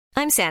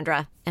I'm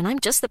Sandra, and I'm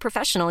just the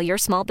professional your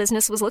small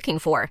business was looking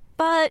for.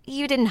 But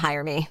you didn't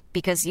hire me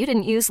because you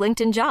didn't use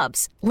LinkedIn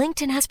Jobs.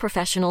 LinkedIn has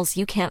professionals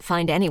you can't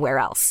find anywhere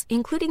else,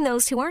 including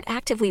those who aren't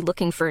actively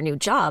looking for a new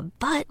job,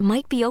 but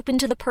might be open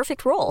to the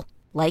perfect role,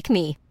 like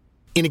me.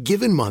 In a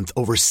given month,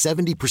 over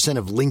 70%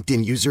 of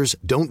LinkedIn users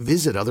don't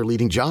visit other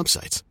leading job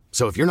sites.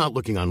 So if you're not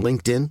looking on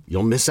LinkedIn,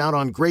 you'll miss out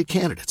on great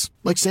candidates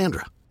like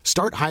Sandra.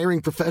 Start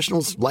hiring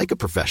professionals like a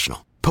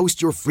professional.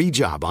 Post your free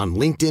job on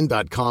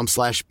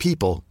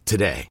linkedin.com/people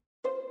today.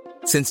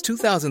 Since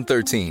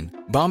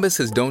 2013, Bombas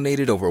has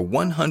donated over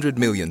 100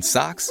 million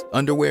socks,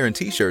 underwear, and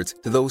T-shirts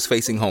to those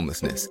facing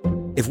homelessness.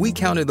 If we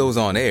counted those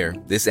on air,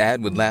 this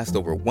ad would last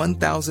over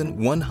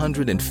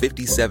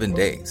 1,157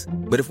 days.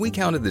 But if we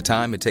counted the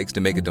time it takes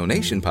to make a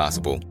donation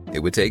possible, it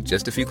would take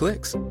just a few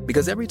clicks.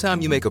 Because every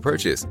time you make a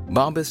purchase,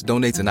 Bombas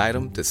donates an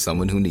item to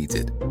someone who needs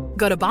it.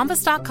 Go to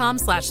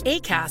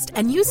bombas.com/ACAST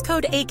and use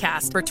code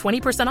ACAST for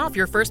 20% off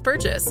your first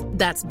purchase.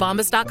 That's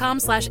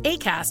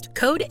bombas.com/ACAST,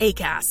 code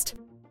ACAST.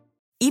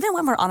 Even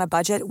when we're on a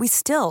budget, we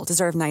still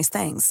deserve nice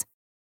things.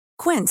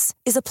 Quince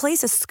is a place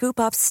to scoop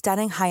up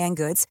stunning high-end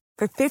goods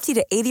for 50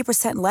 to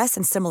 80% less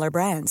than similar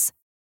brands.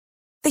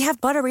 They have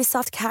buttery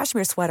soft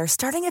cashmere sweaters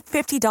starting at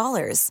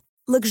 $50,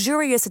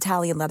 luxurious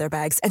Italian leather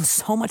bags, and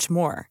so much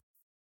more.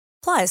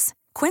 Plus,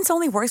 Quince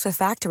only works with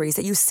factories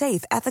that use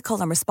safe, ethical,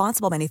 and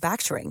responsible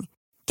manufacturing.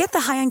 Get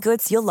the high-end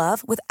goods you'll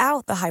love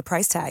without the high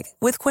price tag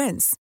with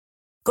Quince.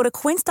 Go to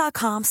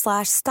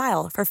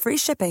quince.com/style for free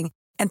shipping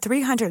and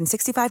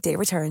 365-day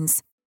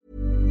returns.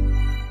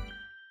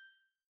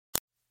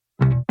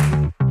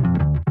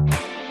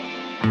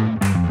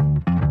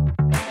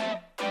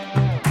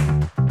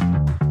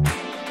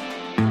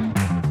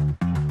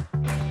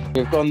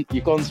 You've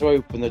gone to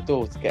open the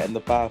door to get in the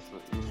bathroom,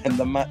 and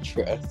the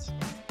mattress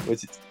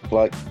was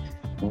like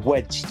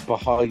wedged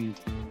behind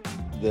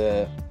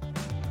the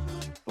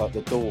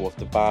door of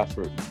the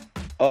bathroom.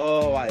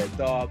 Oh, I had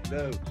dark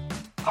blue.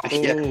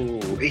 Yeah.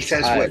 He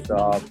says wait.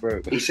 Dark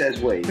blue. He says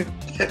wait.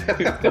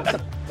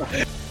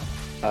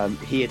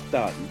 He had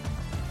done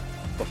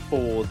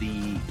before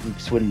the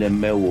Swindon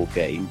Millwall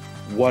game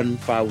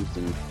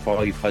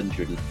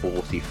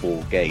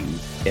 1,544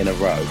 games in a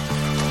row.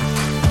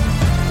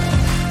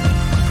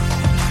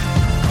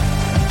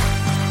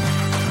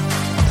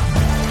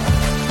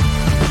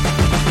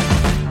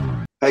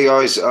 Hey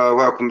guys,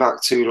 welcome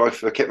back to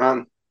Life of a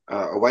Kitman.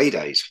 Away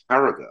days,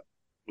 Harrogate.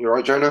 You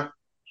right, Jonah?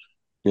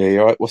 Yeah,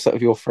 you alright? What's that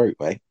with your throat,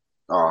 mate?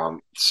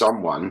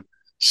 Someone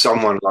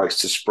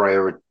likes to spray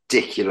a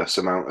ridiculous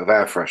amount of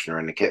air freshener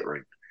in the kit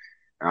room,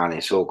 and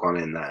it's all gone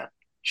in there.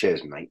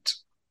 Cheers, mate.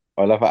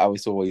 I love how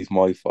it's always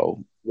my fault.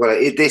 Well,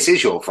 this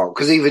is your fault,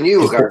 because even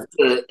you were going...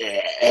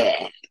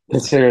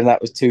 Considering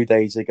that was 2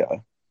 days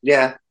ago.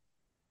 Yeah,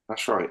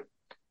 that's right.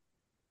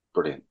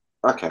 Brilliant.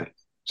 Okay,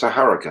 so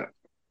Harrogate.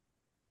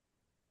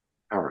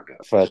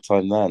 Third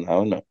time there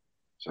now, isn't it?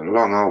 It's a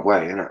long old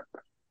way, isn't it?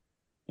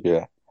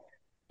 Yeah.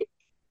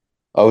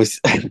 I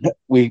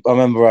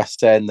remember us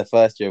saying the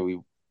first year we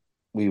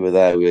were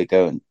there, we were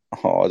going, I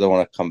don't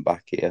want to come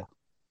back here.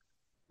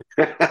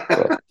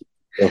 But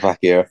go back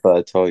here a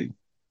third time.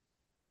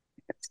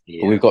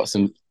 Yeah. We've got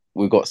some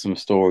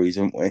stories,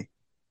 haven't we?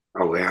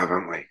 Oh, we have,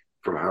 haven't we?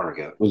 From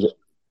Harrogate. We've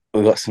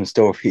got some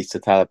stories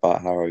to tell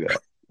about Harrogate.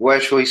 Where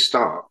shall we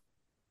start?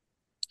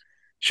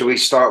 Shall we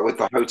start with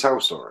the hotel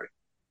story?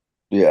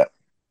 Yeah.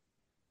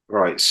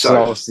 Right,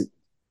 so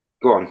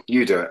go on,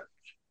 you do it.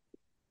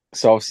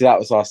 So obviously that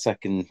was our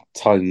second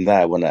time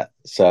there, wasn't it?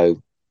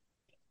 So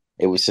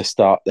it was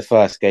the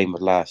first game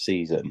of last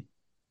season.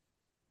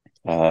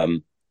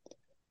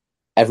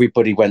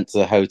 Everybody went to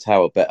the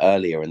hotel a bit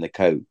earlier in the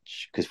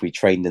coach because we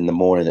trained in the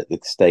morning at the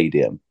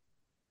stadium,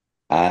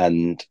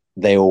 and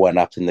they all went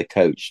up in the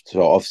coach.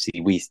 So obviously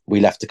we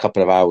left a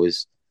couple of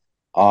hours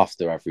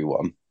after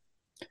everyone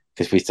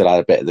because we still had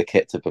a bit of the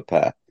kit to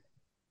prepare.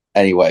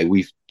 Anyway,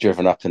 we've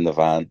driven up in the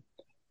van.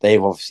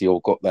 They've obviously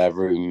all got their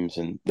rooms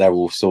and they're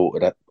all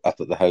sorted up at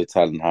the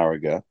hotel in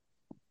Harrogate.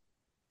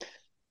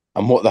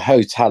 And what the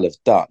hotel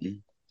have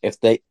done, if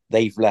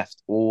they've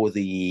left all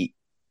the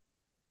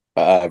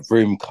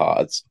room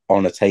cards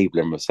on a table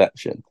in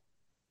reception.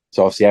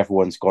 So obviously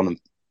everyone's gone and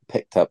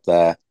picked up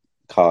their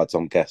cards,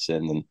 I'm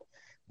guessing, and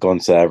gone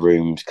to their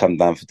rooms, come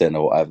down for dinner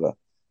or whatever.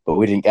 But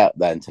we didn't get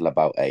there until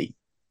about 8.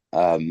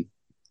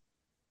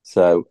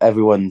 So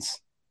everyone's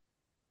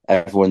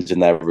in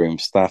their room.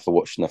 Staff are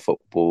watching the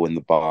football in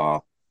the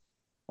bar,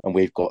 and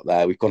we've gone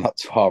up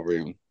to our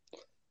room,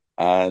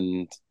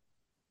 and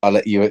I'll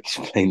let you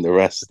explain the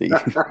rest, Steve.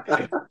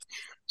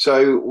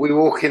 So we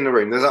walk in the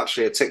room. There's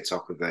actually a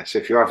TikTok of this.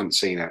 If you haven't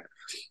seen it,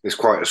 it's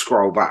quite a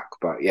scroll back,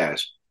 but yeah,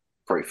 it's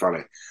pretty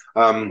funny.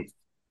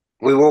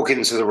 We walk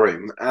into the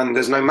room and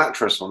there's no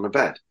mattress on the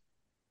bed.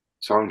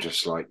 So I'm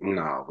just like,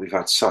 no, we've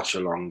had such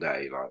a long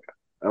day,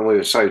 and we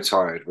were so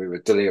tired, we were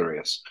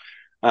delirious.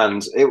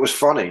 And it was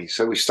funny.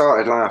 So we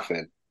started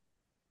laughing.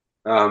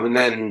 And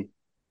then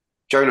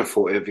Jonah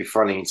thought it'd be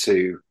funny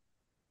to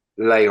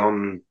lay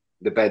on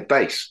the bed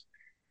base,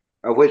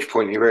 at which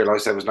point he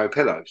realised there was no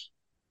pillows.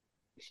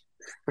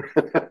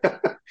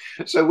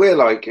 So we're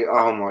like,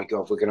 oh my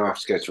God, we're going to have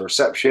to go to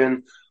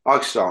reception.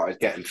 I started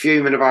getting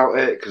fuming about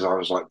it because I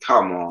was like,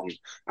 come on,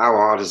 how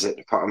hard is it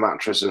to put a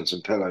mattress and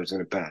some pillows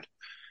in a bed?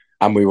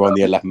 And we were on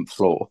the 11th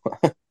floor.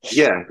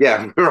 Yeah,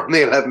 we're on the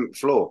 11th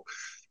floor.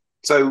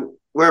 So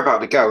we're about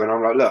to go, and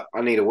I'm like, look,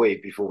 I need a wee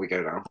before we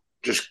go down.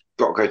 Just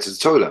got to go to the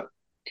toilet.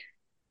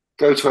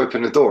 Go to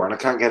open the door, and I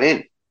can't get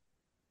in.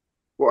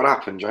 What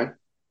happened, Joe?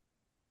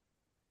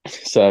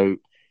 So,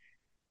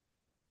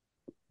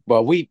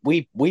 well, we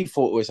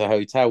thought it was a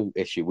hotel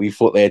issue. We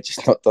thought they had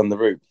just not done the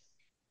room.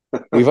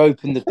 We've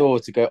opened the door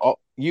to go. Oh,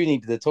 you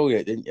needed the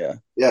toilet, didn't you?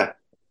 Yeah.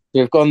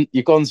 You've gone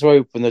to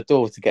open the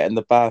door to get in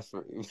the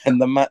bathroom,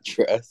 and the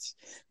mattress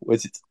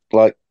was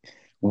like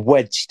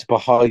wedged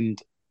behind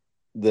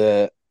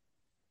the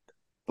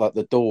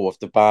door of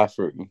the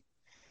bathroom,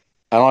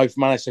 and I've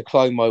managed to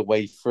climb my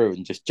way through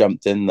and just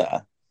jumped in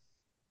there,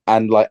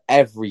 and like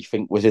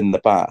everything was in the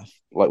bath.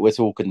 Like we're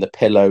talking the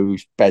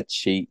pillows, bed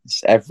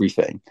sheets,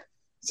 everything.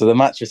 So the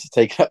mattress had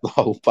taken up the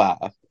whole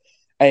bath.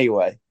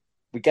 Anyway,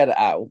 we get it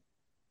out,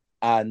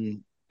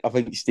 and I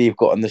think Steve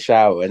got in the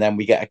shower, and then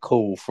we get a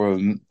call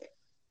from.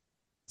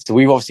 So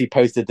we've obviously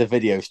posted the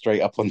video straight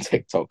up on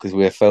TikTok because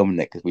we were filming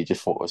it because we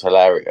just thought it was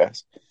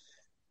hilarious.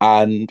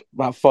 And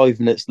about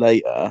 5 minutes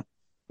later,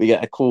 we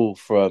get a call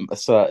from a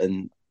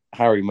certain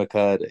Harry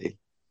McCurdy.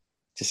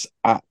 Just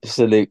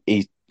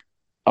absolutely,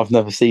 I've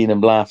never seen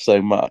him laugh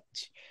so much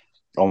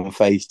on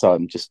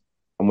FaceTime.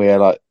 And we were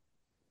like,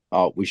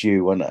 "Oh, it was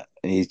you, wasn't it?"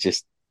 And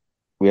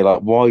we were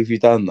like, "Why have you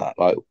done that?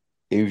 Like,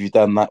 who have you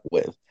done that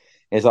with?" And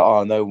he's like,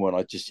 "Oh, no one.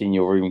 I just seen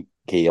your room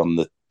key on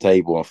the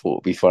table and I thought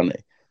it'd be funny."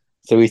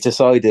 So he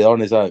decided on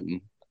his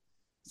own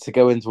to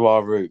go into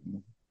our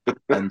room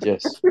and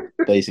just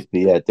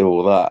basically, do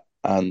all that.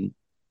 And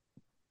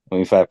I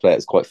mean, fair play,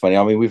 it's quite funny.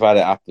 I mean, we've had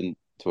it happen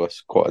to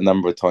us quite a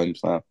number of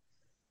times now.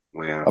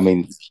 Yeah. I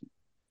mean,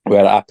 we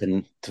had it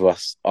happen to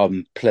us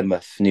on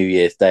Plymouth New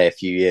Year's Day a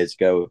few years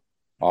ago.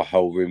 Our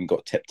whole room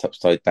got tipped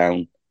upside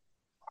down.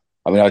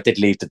 I mean, I did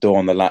leave the door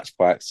on the latch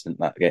by accident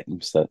that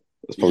game, so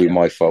it's probably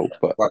my fault.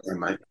 But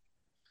mate.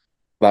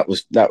 That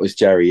was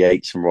Jerry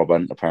Yates and Rob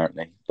Hunt,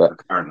 apparently. But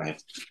apparently.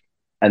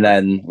 And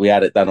then we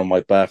had it done on my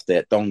birthday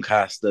at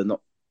Doncaster,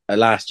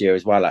 last year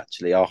as well,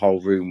 actually. Our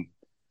whole room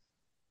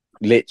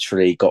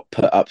literally got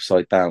put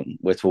upside down.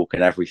 We're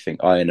talking everything,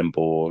 ironing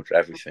board,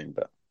 everything.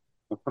 But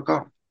I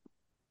forgot.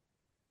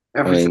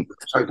 Everything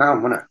upside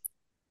down, wasn't it?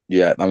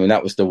 Yeah, I mean,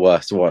 that was the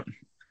worst one.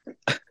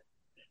 What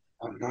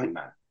a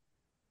nightmare.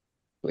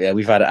 But yeah,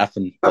 we've had it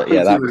happen. But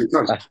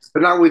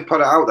now we've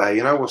put it out there,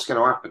 you know what's going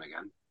to happen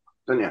again,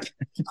 don't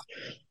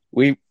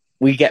you?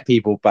 we get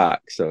people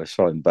back, so it's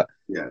fine. But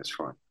yeah, it's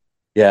fine.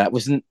 Yeah, it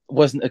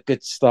wasn't a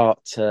good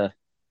start to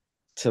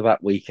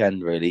that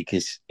weekend really,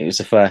 because it was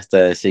the first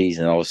day of the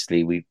season.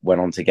 Obviously, we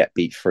went on to get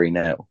beat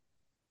 3-0.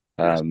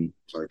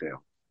 It's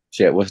ideal.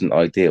 So it wasn't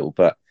ideal.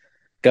 But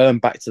going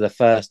back to the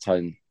first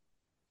time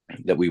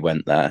that we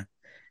went there,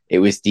 it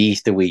was the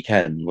Easter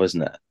weekend,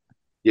 wasn't it?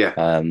 Yeah.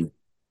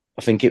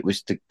 I think it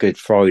was the Good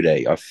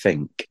Friday, I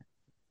think.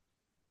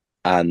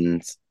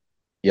 And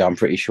yeah, I'm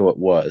pretty sure it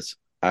was.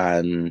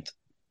 And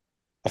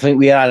I think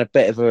we had a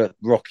bit of a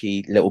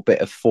rocky little bit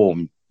of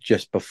form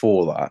just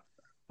before that.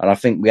 And I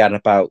think we had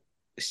about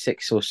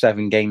 6 or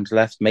 7 games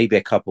left, maybe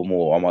a couple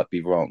more. I might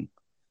be wrong.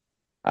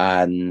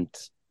 And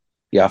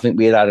yeah, I think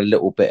we had a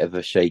little bit of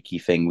a shaky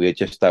thing. We were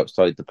just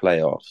outside the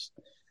playoffs.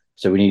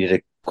 So we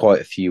needed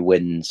quite a few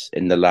wins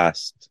in the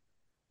last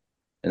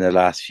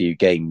few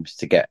games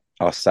to get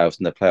ourselves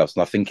in the playoffs.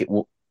 And I think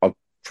I'm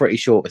pretty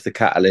sure it was the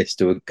catalyst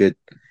to a good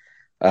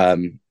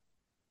run.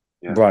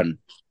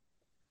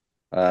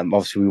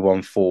 Obviously, we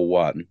won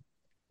 4-1.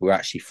 We were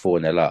actually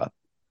 4-0 up.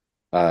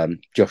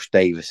 Josh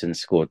Davison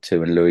scored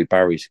 2 and Louis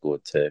Barry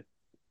scored 2.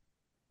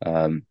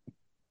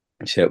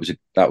 So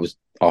that was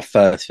our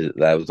first visit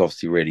there. It was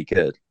obviously really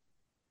good.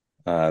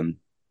 I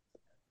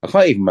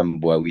can't even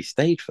remember where we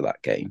stayed for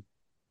that game.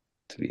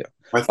 To be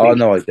honest,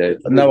 no, I do.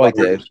 No, I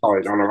do.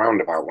 On a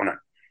roundabout, wasn't it?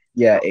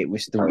 Yeah, it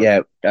was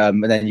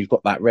and then you've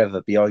got that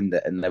river behind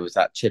it, and there was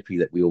that chippy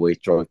that we always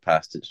drive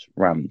past. It's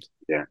rammed.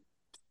 Yeah,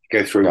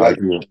 go through.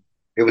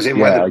 It was in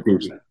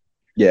Weatherby.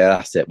 Yeah,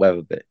 that's it,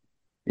 Weatherby.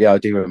 Yeah, I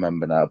do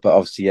remember now. But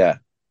obviously, yeah,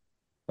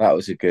 that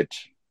was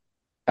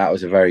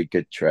a very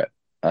good trip.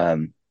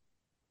 I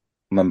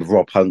remember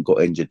Rob Hunt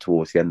got injured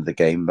towards the end of the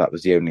game. That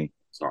was the only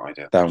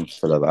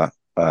downfall of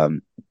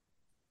that.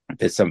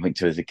 Did something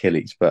to his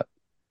Achilles, but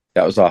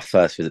that was our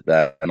first visit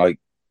there. And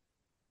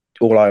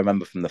all I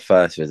remember from the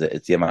first visit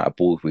is the amount of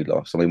balls we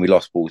lost. I mean, we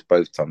lost balls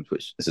both times,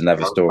 which is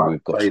another story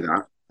we've got. Say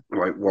that.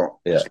 Like what?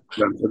 Yeah.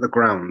 To the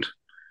ground.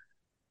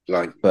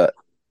 But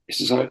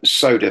it's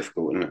so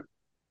difficult, isn't it?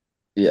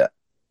 Yeah.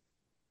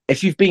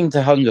 If you've been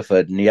to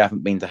Hungerford and you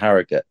haven't been to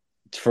Harrogate,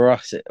 for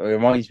us, it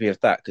reminds me of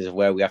that because of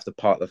where we have to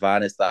park the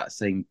van. It's that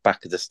same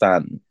back of the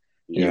stand.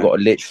 Yeah. You've got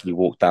to literally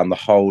walk down the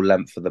whole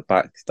length of the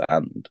back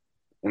stand.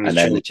 And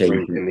then the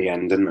change in the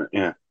end, isn't it?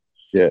 Yeah.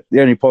 Yeah.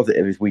 The only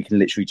positive is we can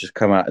literally just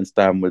come out and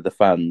stand with the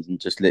fans and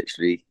just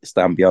literally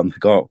stand beyond the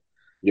goal.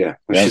 Yeah.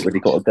 We haven't really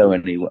got to go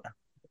anywhere.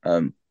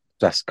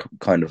 that's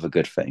kind of a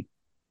good thing.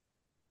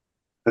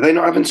 Are they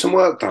not having some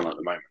work done at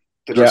the moment?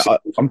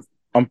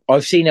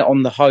 I've seen it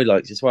on the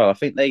highlights as well. I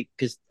think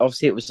because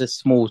obviously it was a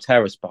small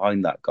terrace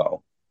behind that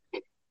goal,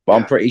 but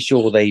I'm pretty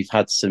sure they've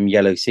had some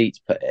yellow seats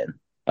put in.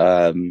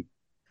 And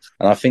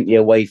I think the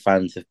away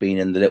fans have been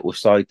in the little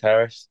side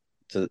terrace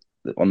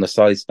on the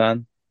side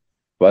stand.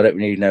 But I don't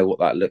really know what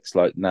that looks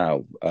like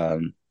now.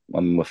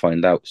 We'll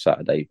find out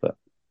Saturday. But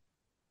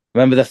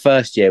remember the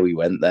first year we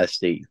went there,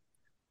 Steve,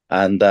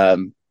 and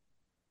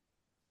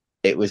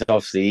it was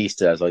obviously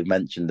Easter, as I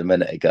mentioned a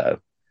minute ago,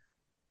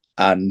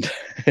 and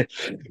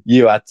we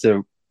had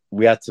to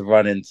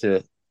run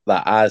into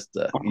that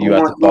Asda. You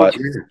had to buy,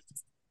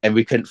 and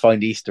we couldn't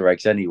find Easter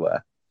eggs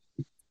anywhere.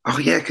 Oh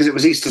yeah, because it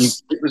was Easter.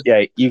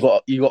 Yeah, you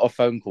got a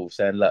phone call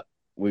saying, "Look,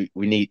 we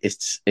need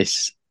it's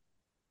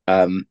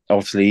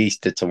obviously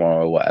Easter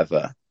tomorrow or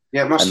whatever."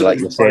 Yeah, it must have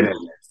been saying,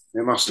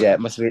 it must have. Yeah,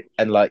 it must have been.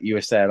 And like you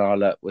were saying, "Oh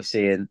look, we're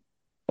seeing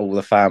all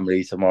the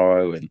family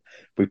tomorrow, and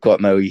we've got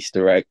no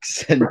Easter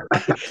eggs." And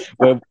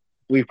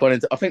we've gone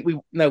into. I think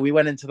we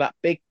went into that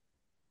big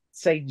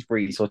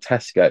Sainsbury's or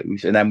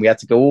Tesco's, and then we had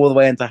to go all the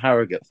way into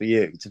Harrogate for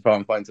you to try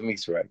and find some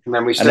Easter eggs. And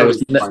then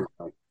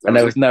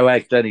there was no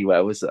eggs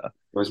anywhere, was there?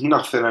 There was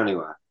nothing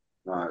anywhere.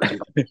 No,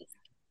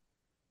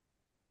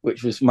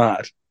 which was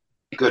mad.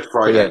 Good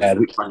Friday,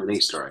 find an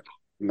Easter egg.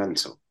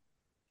 Mental.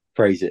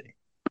 Crazy.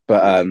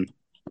 But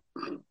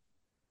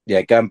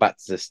going back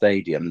to the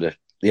stadium,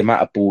 the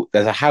amount of ball,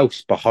 there's a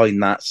house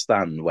behind that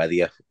stand where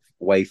the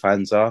away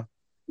fans are.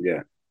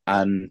 Yeah.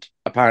 And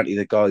apparently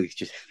the guy's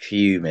just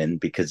fuming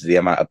because of the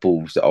amount of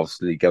balls that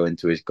obviously go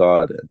into his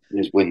garden.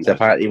 His window. So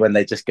apparently when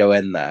they just go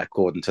in there,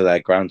 according to their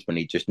groundsman,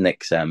 he just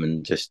nicks them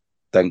and just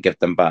don't give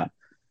them back.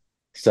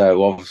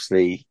 So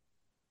obviously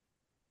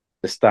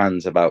the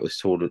stand's about as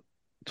tall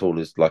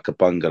as like a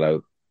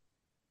bungalow.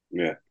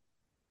 Yeah.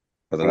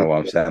 I don't know what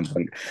I'm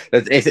saying.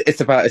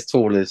 It's about as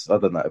tall as, I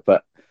don't know.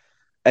 But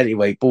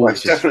anyway, balls. Well,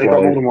 it's definitely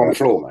got more than one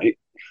floor, mate.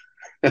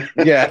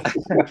 Yeah.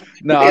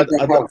 No,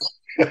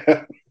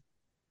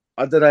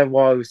 I don't know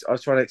why I was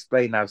trying to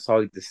explain how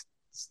side the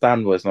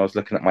stand was, and I was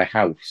looking at my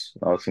house.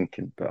 I was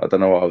thinking, but I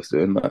don't know why I was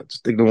doing that.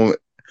 Just ignore it.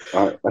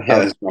 Yeah,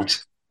 it's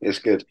nice. It's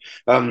good.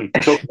 Talking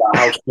about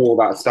how small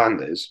that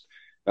stand is,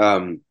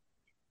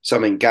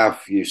 something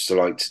Gav used to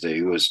like to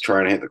do was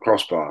try and hit the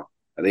crossbar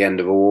at the end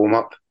of a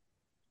warm-up.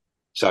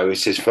 So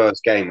it's his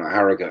first game at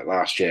Harrogate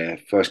last year,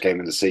 first game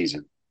of the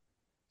season.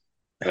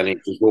 And he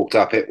just walked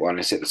up, hit one,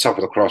 it's at the top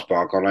of the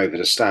crossbar, gone over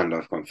the stand.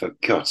 I've gone, for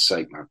God's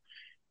sake, man.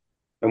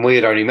 And we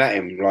had only met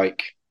him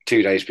like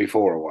 2 days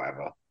before or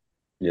whatever.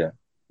 Yeah.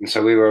 And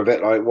so we were a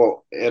bit like, what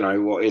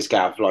is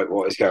Gav? Like,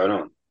 what is going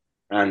on?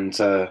 And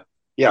I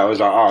was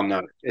like, oh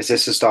no, is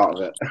this the start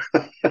of it?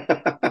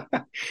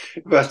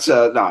 But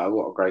no,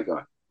 what a great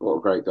guy. What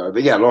a great guy.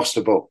 But yeah, lost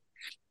the ball.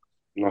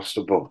 And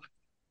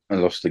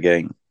lost the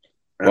game.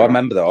 Well, I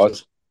remember that. I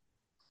was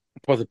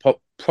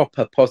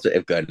proper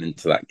positive going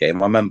into that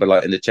game. I remember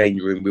like in the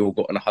changing room, we all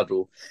got in a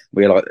huddle.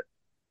 We were like,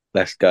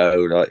 let's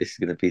go. Like, this is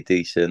going to be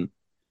decent.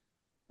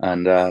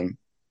 And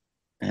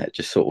it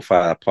just sort of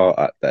fell apart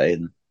that day,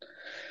 and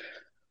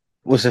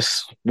was a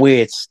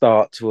weird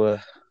start to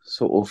a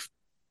sort of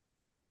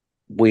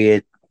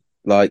weird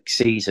like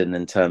season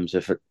in terms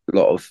of a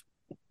lot of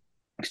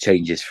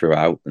changes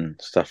throughout and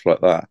stuff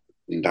like that.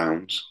 And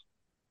downs.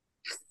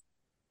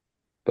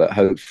 But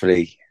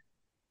hopefully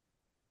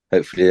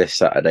this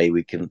Saturday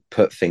we can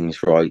put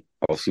things right.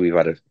 Obviously,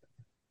 we've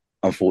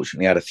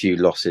unfortunately had a few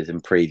losses in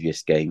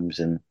previous games,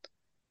 and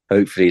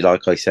hopefully,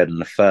 like I said in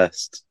the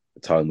first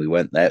time we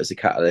went there, it was a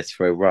catalyst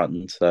for a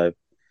run. So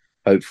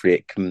hopefully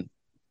it can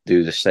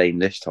do the same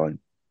this time.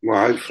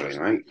 Well, hopefully,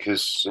 mate,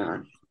 because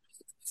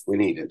we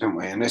need it, don't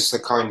we? And it's the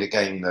kind of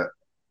game that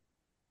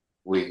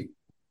we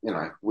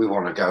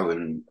want to go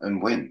and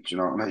win. Do you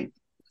know what I mean?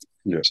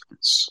 Yeah.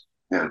 It's,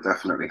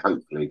 definitely,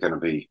 hopefully, going to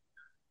be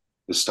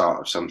the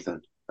start of something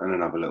and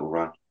another little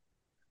run,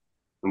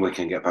 and we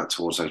can get back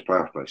towards those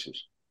playoff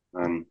places.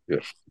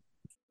 Yeah.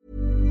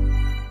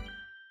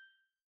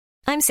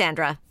 I'm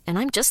Sandra, and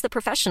I'm just the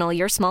professional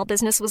your small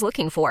business was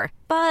looking for.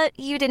 But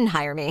you didn't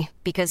hire me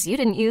because you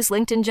didn't use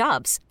LinkedIn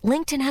Jobs.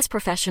 LinkedIn has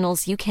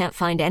professionals you can't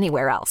find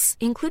anywhere else,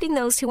 including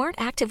those who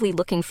aren't actively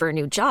looking for a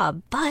new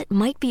job, but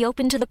might be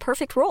open to the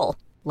perfect role,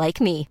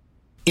 like me.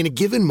 In a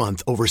given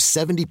month, over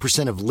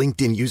 70% of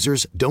LinkedIn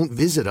users don't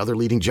visit other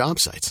leading job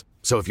sites.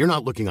 So if you're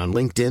not looking on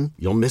LinkedIn,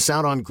 you'll miss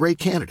out on great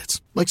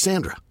candidates like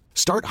Sandra.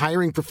 Start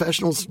hiring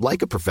professionals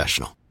like a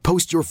professional.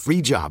 Post your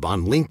free job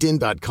on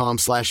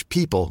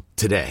linkedin.com/people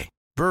today.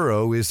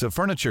 Burrow is a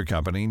furniture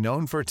company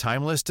known for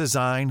timeless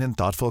design and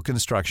thoughtful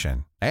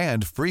construction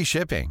and free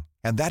shipping,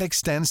 and that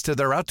extends to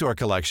their outdoor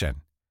collection.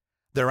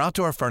 Their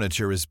outdoor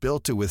furniture is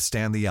built to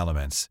withstand the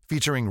elements,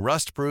 featuring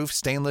rust-proof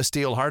stainless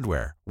steel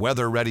hardware,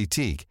 weather-ready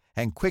teak,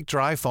 and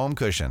quick-dry foam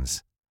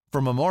cushions.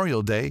 For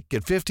Memorial Day,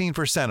 get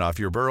 15% off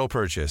your Burrow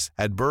purchase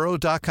at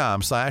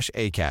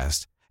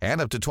burrow.com/acast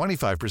and up to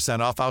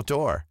 25% off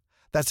outdoor.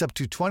 That's up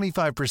to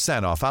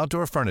 25% off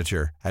outdoor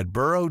furniture at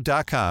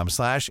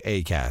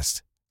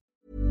burrow.com/acast.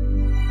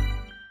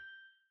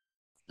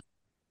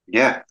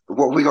 Yeah.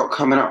 What have we got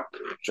coming up,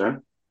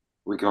 Joe?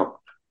 We got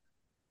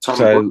Tom.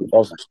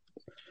 So,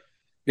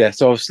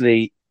 so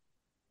obviously,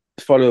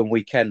 following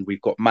weekend,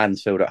 we've got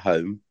Mansfield at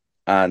home.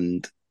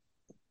 And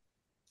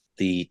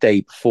the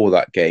day before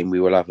that game, we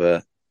will have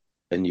a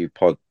new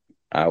pod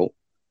out.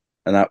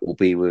 And that will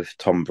be with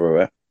Tom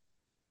Brewer.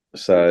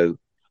 So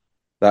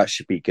that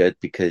should be good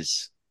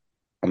because,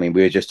 I mean,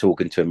 we were just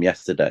talking to him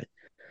yesterday.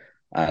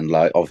 And,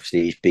 like,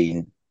 obviously, he's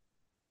been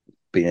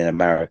in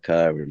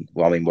America. And,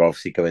 well, I mean, we'll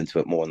obviously go into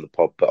it more in the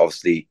pod. But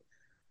obviously,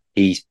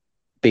 he's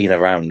been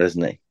around,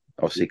 hasn't he?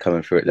 Obviously,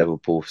 coming through at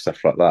Liverpool,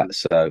 stuff like that.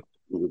 So,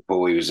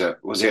 Boy, was he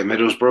at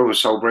Middlesbrough with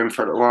Solbrim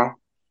for a little while?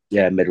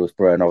 Yeah,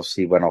 Middlesbrough, and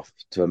obviously went off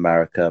to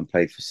America and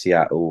played for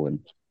Seattle and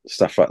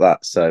stuff like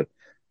that. So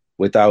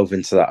we'll delve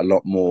into that a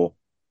lot more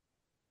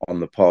on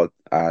the pod,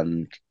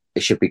 and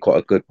it should be quite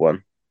a good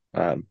one.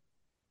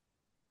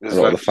 There's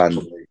a lot of the fans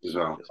as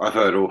well. I've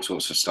heard all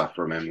sorts of stuff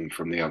from him and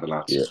from the other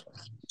lads. Yeah.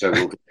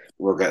 So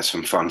we'll get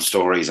some fun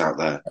stories out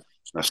there.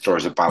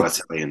 Stories of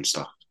Balotelli and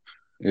stuff.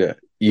 Yeah.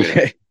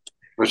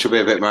 Which will be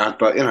a bit mad,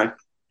 but it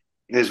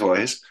is what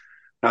it is.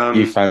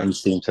 You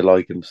fans seem to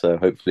like him, so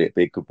hopefully it'll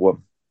be a good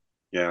one.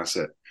 Yeah, that's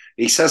it.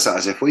 He says that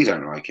as if we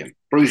don't like him.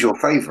 Bru's your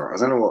favourite. I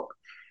don't know what.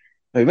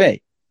 Who,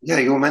 me? Yeah,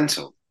 you're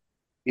mental.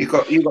 You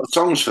got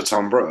songs for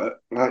Tom Brewer.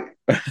 Like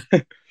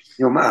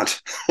you're mad.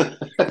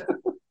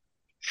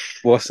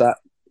 What's that?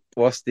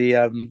 What's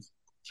the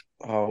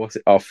what's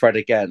it? Oh, Fred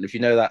Again. If you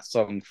know that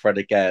song, Fred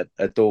Again,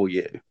 Adore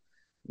You,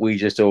 we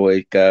just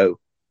always go,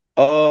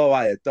 oh,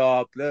 I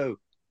adore Blue.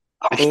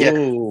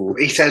 Oh,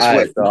 he says I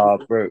we. adore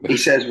Blue. He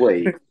says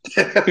we.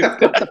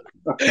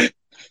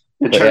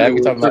 Every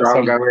time that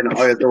song going,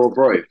 I adore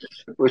Bro,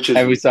 which is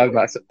every time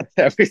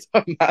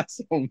that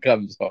song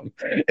comes on,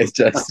 it's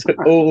just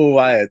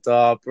I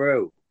adore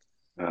Bro.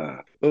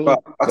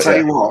 But I'll tell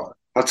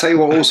you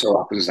what also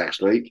happens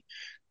next week.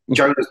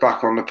 Jonah's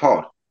back on the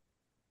pod.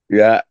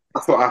 Yeah.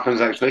 That's what happens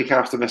next week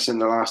after missing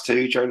the last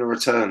two. Jonah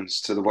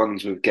returns to the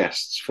ones with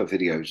guests for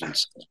videos and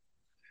stuff.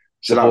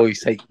 So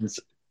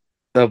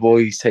the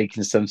boy's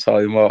taking some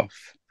time off.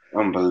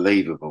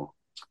 Unbelievable.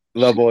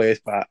 The boy is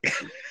back.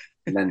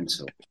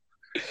 Mental.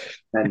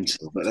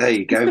 But there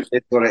you go.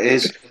 It's what it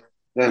is.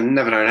 I've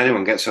never known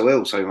anyone get so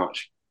ill so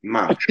much.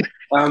 Mad.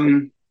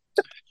 What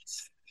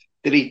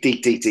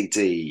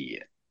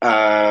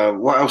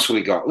else have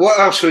we got? What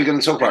else are we going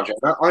to talk about,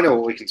 Jonah? I know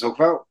what we can talk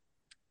about.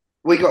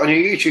 We got a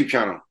new YouTube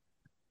channel.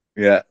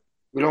 Yeah.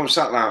 We launched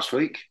that last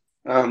week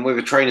with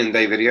a training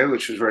day video,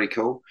 which was really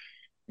cool.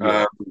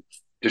 Yeah.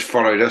 Just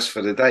followed us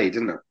for the day,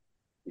 didn't it?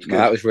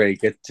 That was really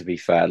good, to be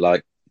fair.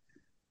 Like,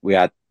 we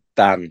had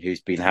Dan,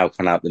 who's been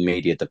helping out the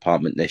media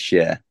department this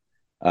year.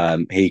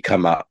 He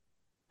come up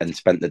and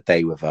spent the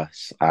day with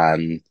us,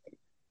 and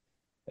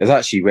it was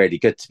actually really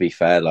good, to be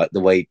fair. Like, the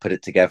way he put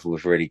it together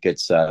was really good,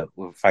 so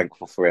we're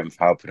thankful for him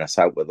for helping us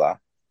out with that.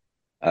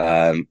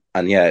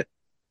 And yeah,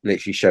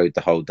 literally showed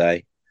the whole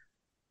day.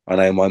 I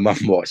know my mum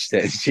watched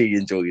it and she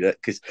enjoyed it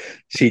because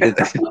she did.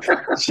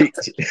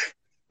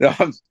 No,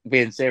 I'm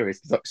being serious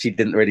because she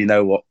didn't really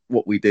know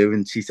what we do,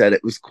 and she said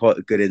it was quite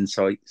a good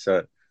insight.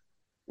 So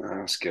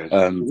that's good.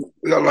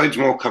 We got loads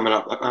more coming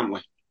up, haven't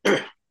we?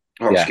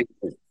 Yeah.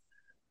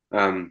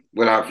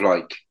 We'll have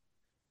like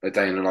a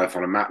day in the life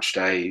on a match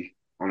day,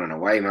 on an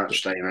away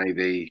match day,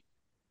 maybe.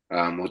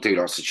 We'll do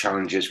lots of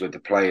challenges with the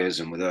players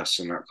and with us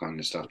and that kind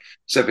of stuff.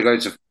 So there'll be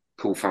loads of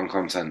cool, fun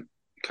content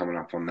coming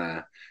up on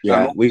there.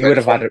 Yeah, we would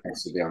have had it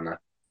to be on there.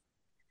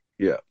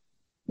 Yeah,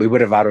 we would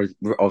have had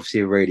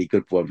obviously a really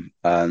good one.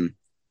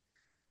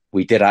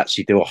 We did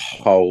actually do a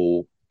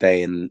whole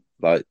day in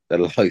like the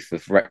life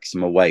of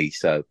Wrexham away,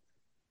 so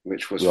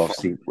which was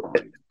obviously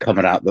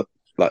coming out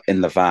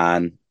in the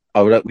van.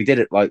 We did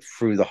it like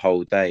through the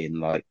whole day and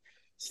like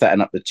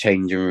setting up the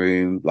changing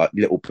room, like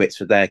little bits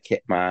for their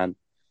kit man.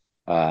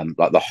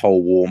 Like the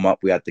whole warm up,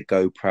 we had the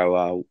GoPro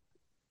out.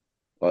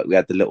 Like we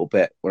had the little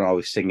bit when I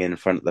was singing in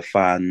front of the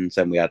fans,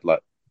 and we had like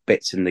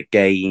bits in the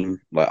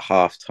game, like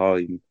half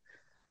time,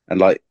 and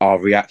like our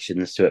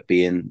reactions to it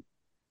being,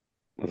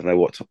 I don't know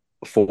what,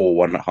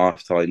 4-1 at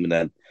half time, and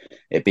then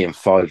it being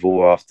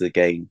 5-4 after the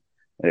game,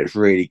 and it was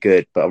really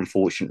good. But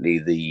unfortunately,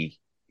 the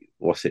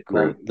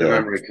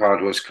memory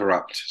card was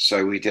corrupt,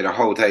 so we did a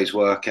whole day's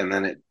work and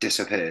then it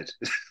disappeared.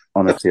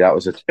 Honestly, that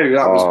was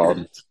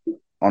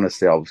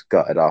honestly, I was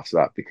gutted after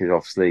that because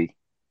obviously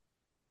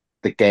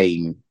the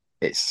game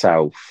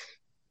itself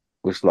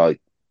was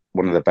like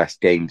one of the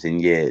best games in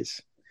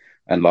years.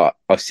 And like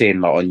I've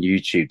seen like on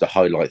YouTube the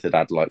highlights that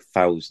had like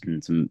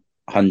thousands and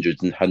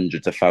hundreds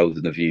of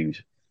thousands of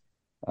views.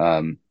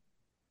 So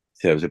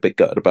I was a bit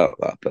gutted about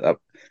that, but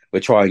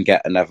we'll try and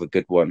get another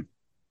good one.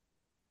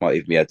 Might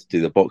even be able to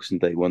do the Boxing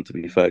Day one, to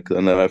be fair, because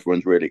I know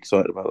everyone's really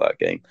excited about that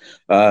game.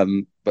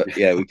 But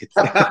yeah, we could.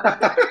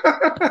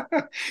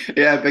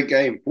 Yeah, big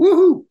game.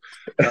 Woohoo!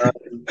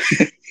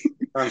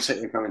 Man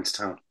City coming to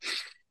town.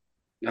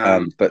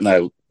 But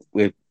no,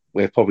 we'll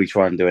probably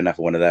try and do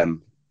another one of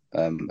them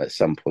at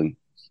some point.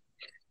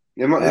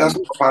 That's not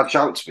a bad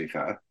shout, to be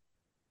fair.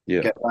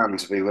 Yeah. Get Dan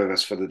to be with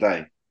us for the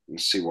day and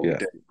see what we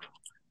do.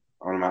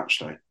 on a match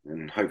day,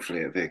 and hopefully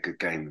it'll be a good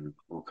game and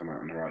we'll come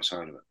out on the right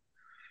side of it.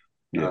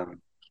 Yeah.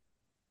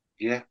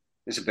 Yeah,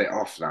 it's a bit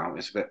off now.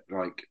 It's a bit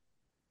like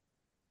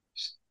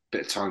it's a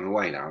bit of time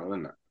away now,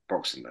 isn't it?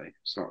 Boxing Day.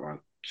 It's not like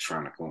just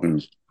around the corner.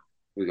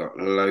 We've got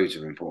loads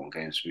of important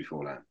games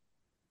before then.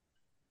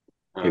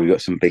 Yeah, we've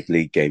got some big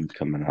league games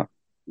coming up.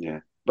 Yeah,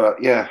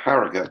 but yeah,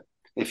 Harrogate.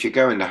 If you're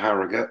going to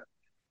Harrogate,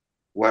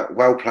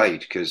 well played,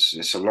 because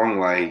it's a long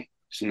way.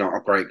 It's not a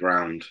great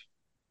ground.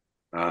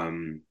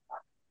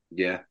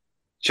 Yeah,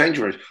 change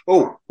rooms.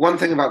 Oh, one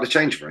thing about the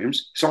change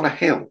rooms, it's on a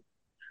hill.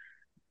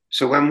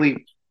 So when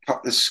we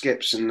put the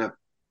skips and the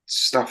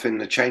stuff in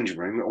the change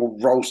room, it all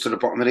rolls to the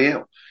bottom of the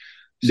hill.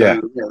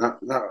 So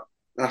yeah,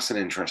 that's an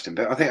interesting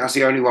bit. I think that's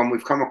the only one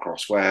we've come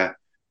across where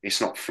it's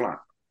not flat,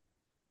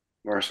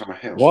 where it's on a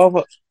hill. Why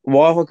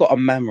have I got a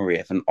memory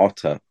of an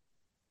otter?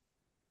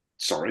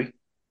 Sorry.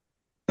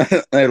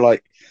 They're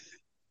like,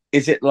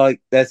 is it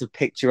like there's a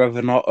picture of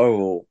an otter,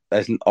 or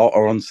there's an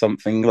otter on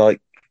something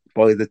like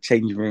by the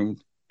change room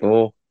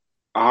door?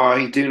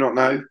 I do not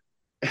know.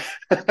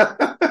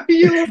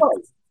 You're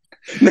right.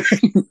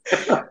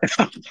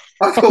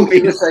 I thought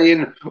you were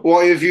saying,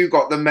 why have you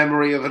got the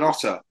memory of an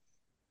otter?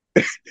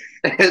 No.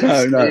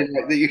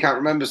 That you can't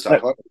remember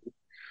stuff. No.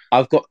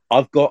 I've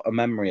got a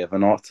memory of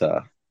an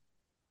otter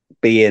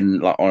being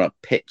like on a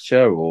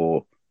picture,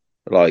 or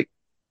like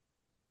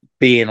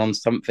being on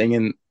something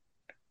in.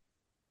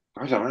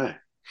 I don't know.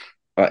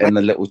 In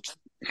the little.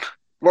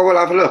 Well, we'll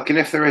have a look, and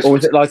if there is, or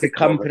is it like a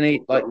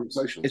company? Like,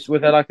 was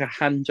there like a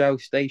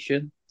Hangzhou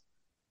station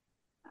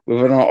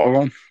with an otter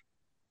on?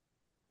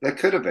 There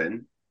could have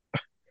been.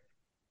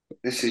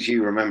 This is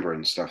you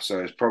remembering stuff, so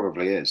it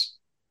probably is.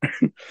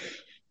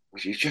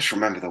 You just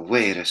remember the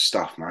weirdest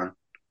stuff, man.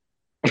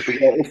 But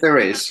yeah, if there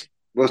is,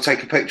 we'll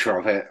take a picture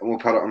of it and we'll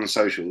put it on the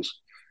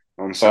socials.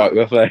 On All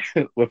right,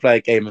 we'll play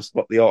a game of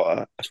Spot the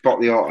Otter. Spot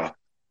the Otter.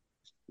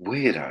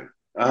 Weirdo.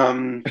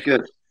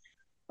 Good.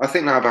 I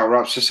think that about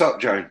wraps us up,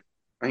 Joan.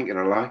 I ain't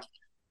gonna lie.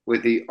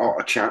 With the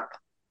Otter chat.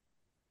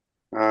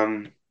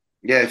 Yeah,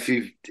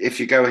 if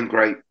you're going,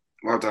 great.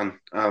 Well done.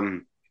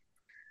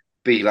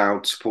 Be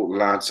loud, support the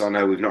lads. I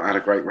know we've not had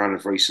a great run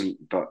of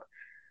recent, but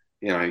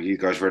you know, you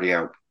guys really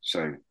help.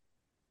 So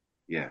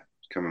yeah,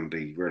 come and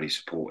be really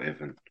supportive.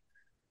 And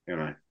you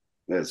know,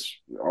 there's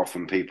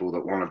often people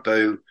that want to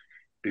boo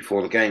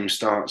before the game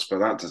starts, but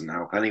that doesn't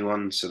help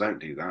anyone, so don't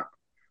do that.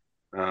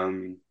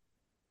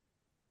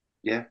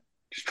 Yeah,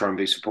 just try and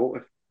be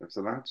supportive of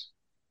the lads,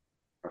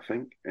 I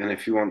think. And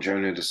if you want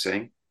Jonah to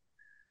sing,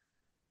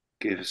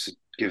 give us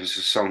a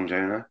song,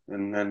 Jonah,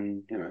 and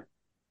then you know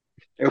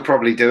he'll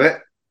probably do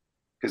it,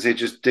 because he'll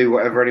just do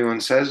whatever anyone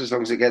says as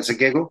long as it gets a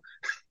giggle.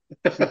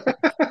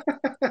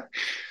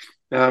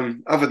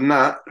 Other than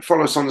that,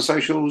 follow us on the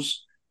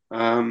socials.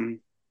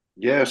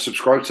 Yeah,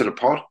 subscribe to the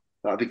pod.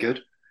 That'd be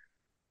good.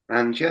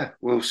 And yeah,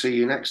 we'll see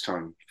you next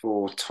time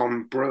for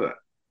Tom Brewer.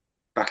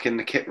 Back in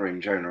the kit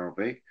room, Jonah will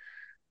be,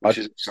 which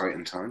is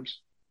exciting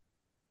times.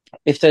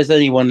 If there's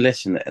anyone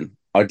listening,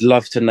 I'd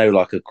love to know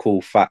like a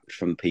cool fact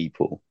from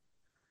people.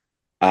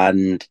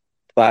 And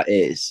that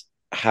is,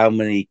 how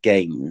many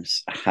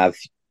games have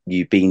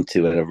you been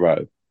to in a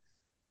row?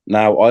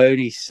 Now, I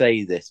only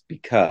say this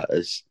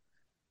because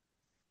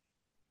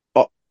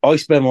I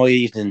spend my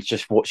evenings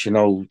just watching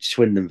old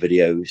Swindon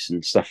videos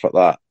and stuff like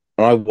that.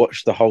 And I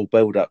watched the whole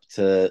build up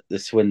to the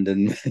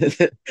Swindon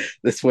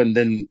the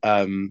Swindon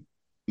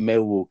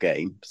Millwall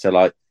game. So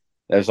like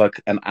there was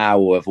like an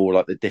hour of all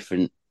like the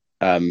different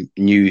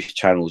news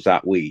channels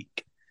that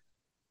week.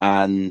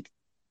 And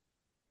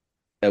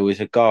there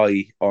was a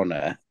guy on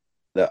it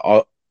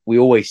that we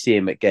always see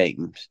him at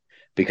games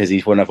because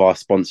he's one of our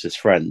sponsors'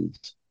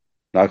 friends.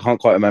 Now, I can't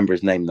quite remember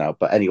his name now,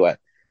 but anyway,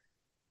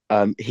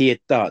 he had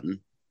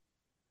done,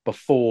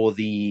 before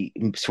the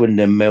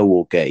Swindon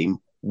Millwall game,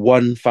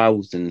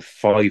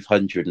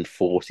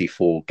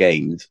 1,544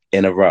 games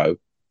in a row.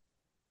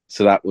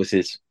 So that was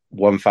his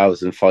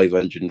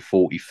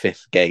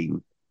 1,545th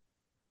game.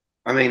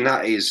 I mean,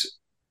 that is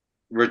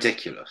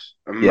ridiculous.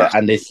 Yeah,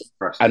 and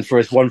for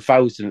his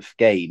 1,000th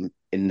game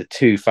in the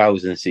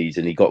 2000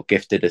 season, he got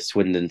gifted a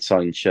Swindon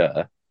signed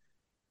shirt.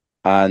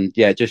 And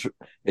yeah, it'd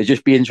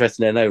just be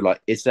interesting to know,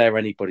 like, is there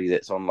anybody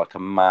that's on like a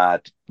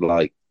mad,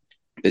 like,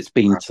 it's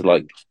been to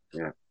like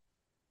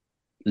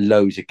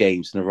loads of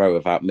games in a row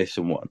without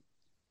missing one?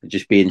 It'd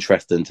just be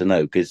interesting to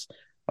know, because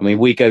I mean,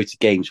 we go to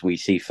games, we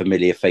see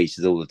familiar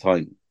faces all the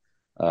time.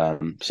 So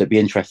it'd be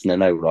interesting to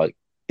know, like,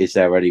 is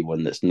there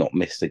anyone that's not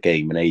missed a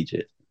game in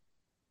ages?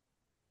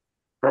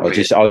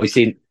 Probably. I've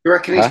seen. You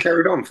reckon he's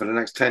carried on for the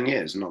next 10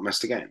 years and not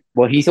missed a game?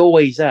 Well, he's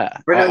always there.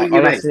 I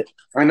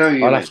know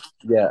you mean.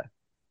 Yeah.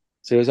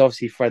 So he was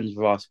obviously friends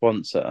with our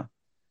sponsor.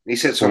 He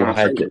sits on our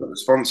Facebook, the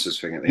sponsors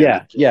thing at the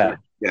end. Yeah.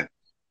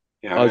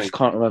 I just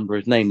can't remember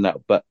his name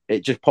now, but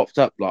it just popped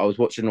up. Like I was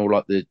watching all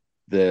like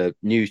the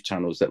news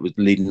channels that was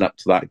leading up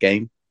to that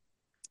game,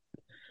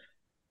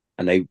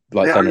 and they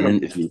done an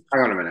interview.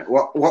 Hang on a minute.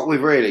 What we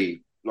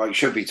really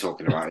should be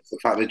talking about is the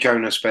fact that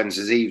Jonah spends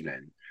his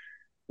evening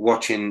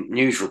watching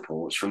news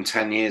reports from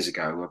 10 years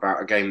ago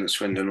about a game that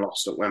Swindon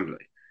lost at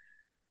Wembley.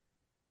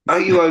 Are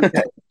you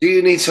okay? Do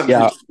you need something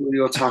Yeah. to cool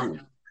your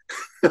tongue?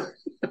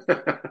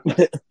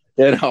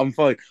 Yeah, no, I'm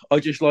fine. I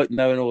just like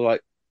knowing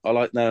I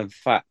like knowing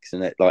facts,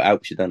 and it like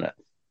helps you, doesn't it?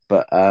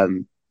 But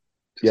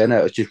yeah,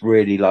 no, it's just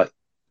really like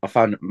I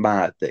found it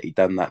mad that he'd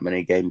done that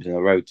many games in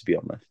a row, to be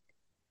honest.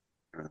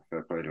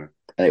 Fair play to him.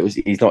 And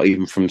he's not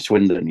even from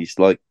Swindon. He's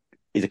the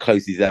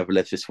closest he's ever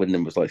lived to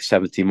Swindon was like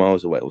 70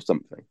 miles away or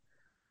something.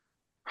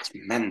 That's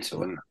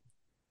mental, isn't it?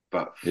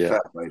 But Yeah.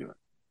 fair play to him.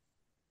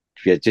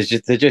 Yeah,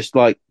 just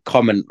like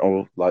comment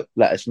or like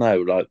let us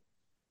know like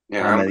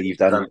how many you've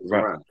done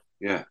around.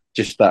 Yeah,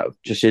 just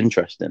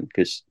interesting,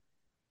 because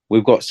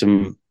we've got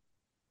some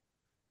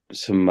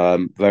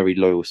very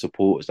loyal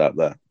supporters out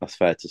there. That's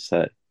fair to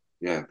say.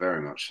 Yeah,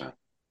 very much so.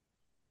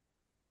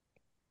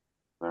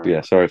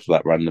 Yeah, sorry for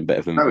that random bit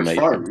of information.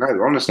 No, it's fine.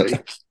 No, honestly,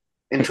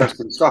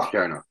 interesting stuff,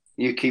 Jonah.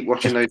 You keep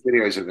watching those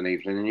videos of an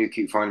evening, and you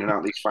keep finding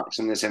out these facts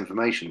and this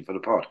information for the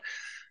pod.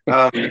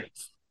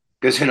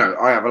 Because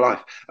I have a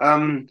life.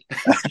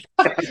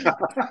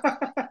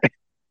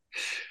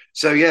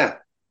 So yeah,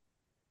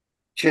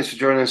 cheers for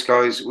joining us,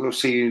 guys. We'll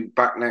see you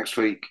back next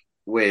week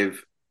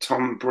with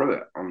Tom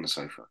Brewitt on the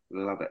sofa.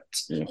 Love it.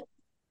 Yeah.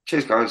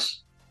 Cheers,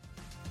 guys.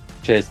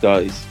 Cheers,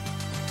 guys.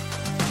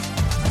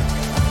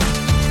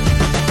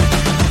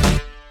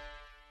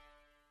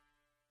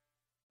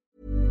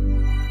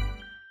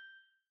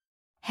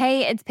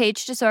 Hey, it's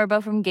Paige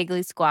DeSorbo from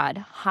Giggly Squad.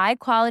 High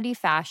quality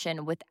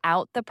fashion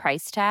without the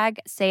price tag.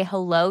 Say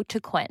hello to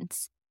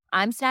Quince.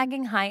 I'm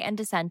snagging high-end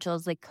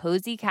essentials like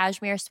cozy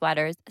cashmere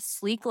sweaters,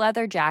 sleek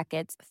leather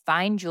jackets,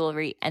 fine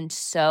jewelry, and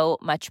so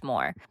much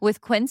more.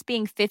 With Quince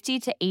being 50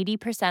 to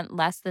 80%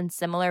 less than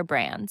similar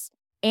brands.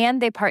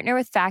 And they partner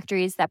with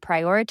factories that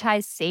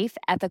prioritize safe,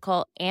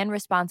 ethical, and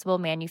responsible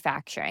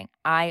manufacturing.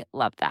 I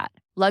love that.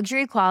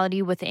 Luxury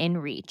quality within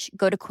reach.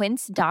 Go to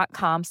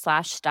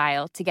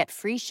quince.com/style to get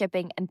free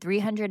shipping and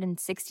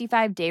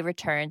 365-day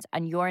returns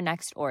on your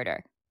next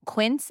order.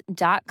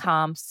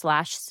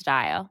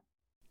 Quince.com/style.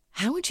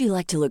 How would you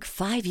like to look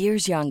 5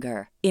 years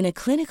younger? In a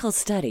clinical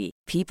study,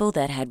 people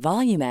that had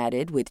volume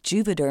added with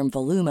Juvederm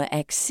Voluma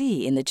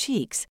XC in the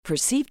cheeks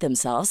perceived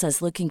themselves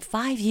as looking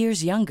 5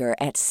 years younger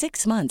at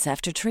 6 months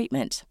after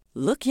treatment.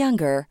 Look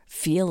younger,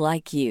 feel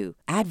like you.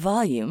 Add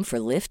volume for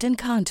lift and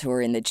contour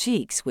in the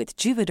cheeks with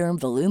Juvederm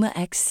Voluma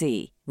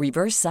XC.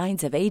 Reverse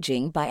signs of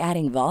aging by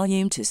adding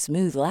volume to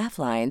smooth laugh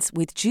lines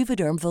with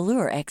Juvederm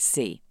Volure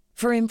XC.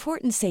 For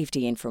important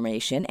safety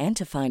information and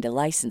to find a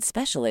licensed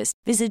specialist,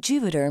 visit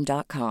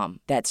Juvederm.com.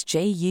 That's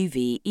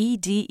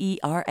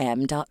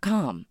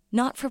JUVEDERM.com.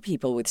 Not for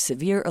people with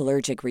severe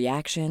allergic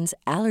reactions,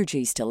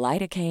 allergies to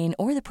lidocaine,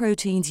 or the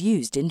proteins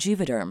used in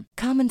Juvederm.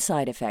 Common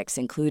side effects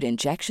include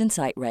injection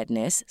site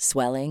redness,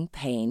 swelling,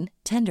 pain,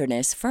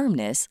 tenderness,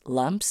 firmness,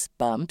 lumps,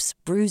 bumps,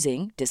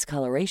 bruising,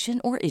 discoloration,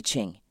 or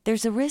itching.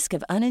 There's a risk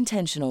of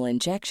unintentional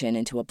injection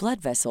into a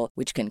blood vessel,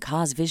 which can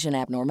cause vision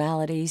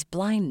abnormalities,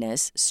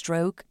 blindness,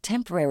 stroke,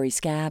 temporary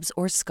scabs,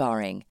 or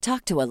scarring.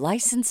 Talk to a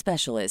licensed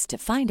specialist to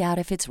find out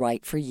if it's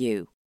right for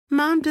you.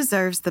 Mom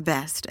deserves the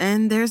best,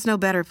 and there's no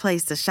better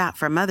place to shop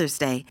for Mother's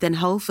Day than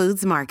Whole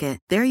Foods Market.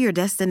 They're your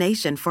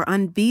destination for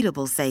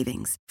unbeatable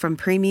savings, from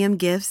premium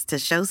gifts to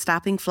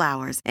show-stopping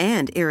flowers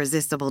and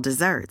irresistible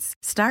desserts.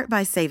 Start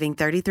by saving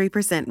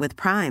 33% with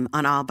Prime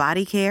on all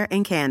body care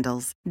and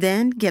candles.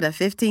 Then get a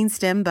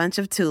 15-stem bunch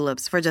of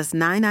tulips for just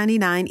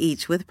 $9.99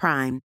 each with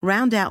Prime.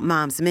 Round out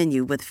Mom's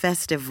menu with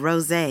festive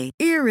rosé,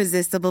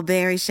 irresistible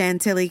berry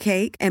chantilly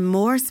cake, and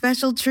more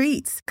special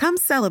treats. Come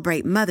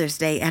celebrate Mother's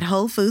Day at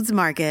Whole Foods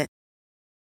Market.